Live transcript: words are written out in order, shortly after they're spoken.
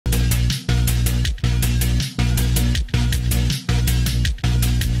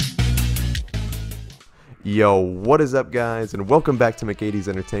Yo, what is up guys, and welcome back to McGahee's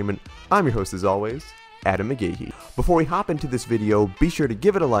Entertainment. I'm your host as always, Adam McGahee. Before we hop into this video, be sure to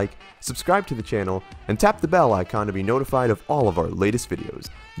give it a like, subscribe to the channel, and tap the bell icon to be notified of all of our latest videos.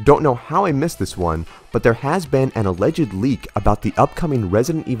 Don't know how I missed this one, but there has been an alleged leak about the upcoming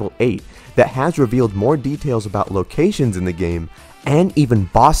Resident Evil 8 that has revealed more details about locations in the game and even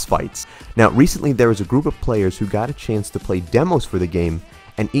boss fights. Now recently there was a group of players who got a chance to play demos for the game,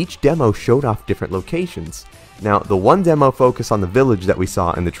 and each demo showed off different locations. Now, the one demo focused on the village that we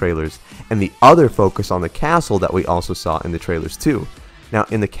saw in the trailers, and the other focused on the castle that we also saw in the trailers too. Now,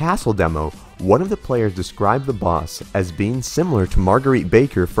 in the castle demo, one of the players described the boss as being similar to Marguerite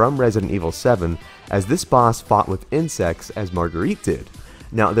Baker from Resident Evil 7, as this boss fought with insects as Marguerite did.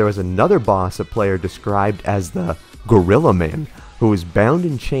 Now, there was another boss a player described as the Gorilla Man, who was bound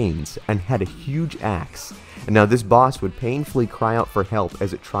in chains and had a huge axe. And now this boss would painfully cry out for help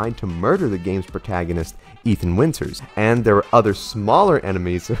as it tried to murder the game's protagonist, Ethan Winters. And there were other smaller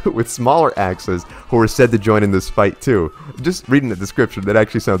enemies with smaller axes who were said to join in this fight too. Just reading the description, that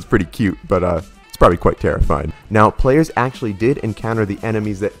actually sounds pretty cute, but it's probably quite terrifying. Now, players actually did encounter the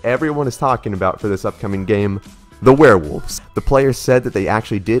enemies that everyone is talking about for this upcoming game, the Werewolves. The players said that they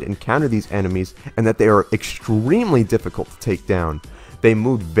actually did encounter these enemies and that they are extremely difficult to take down. They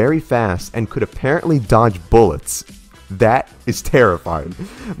moved very fast and could apparently dodge bullets. That is terrifying.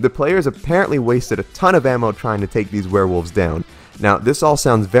 The players apparently wasted a ton of ammo trying to take these werewolves down. Now, this all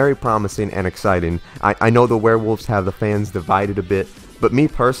sounds very promising and exciting. I know the werewolves have the fans divided a bit, but me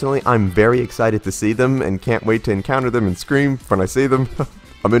personally, I'm very excited to see them and can't wait to encounter them and scream when I see them.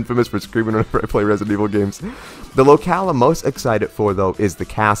 I'm infamous for screaming whenever I play Resident Evil games. The locale I'm most excited for though is the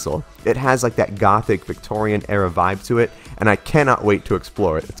castle. It has like that gothic Victorian era vibe to it, and I cannot wait to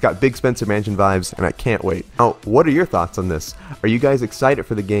explore it. It's got big Spencer Mansion vibes, and I can't wait. Now, what are your thoughts on this? Are you guys excited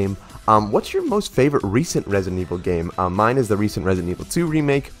for the game? What's your most favorite recent Resident Evil game? Mine is the recent Resident Evil 2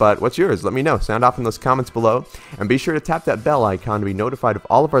 remake, but what's yours? Let me know. Sound off in those comments below, and be sure to tap that bell icon to be notified of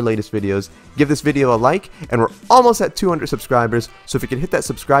all of our latest videos. Give this video a like, and we're almost at 200 subscribers, so if you could hit that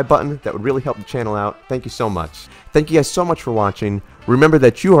subscribe button, that would really help the channel out. Thank you so much. Thank you guys so much for watching. Remember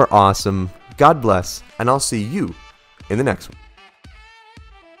that you are awesome. God bless, and I'll see you in the next one.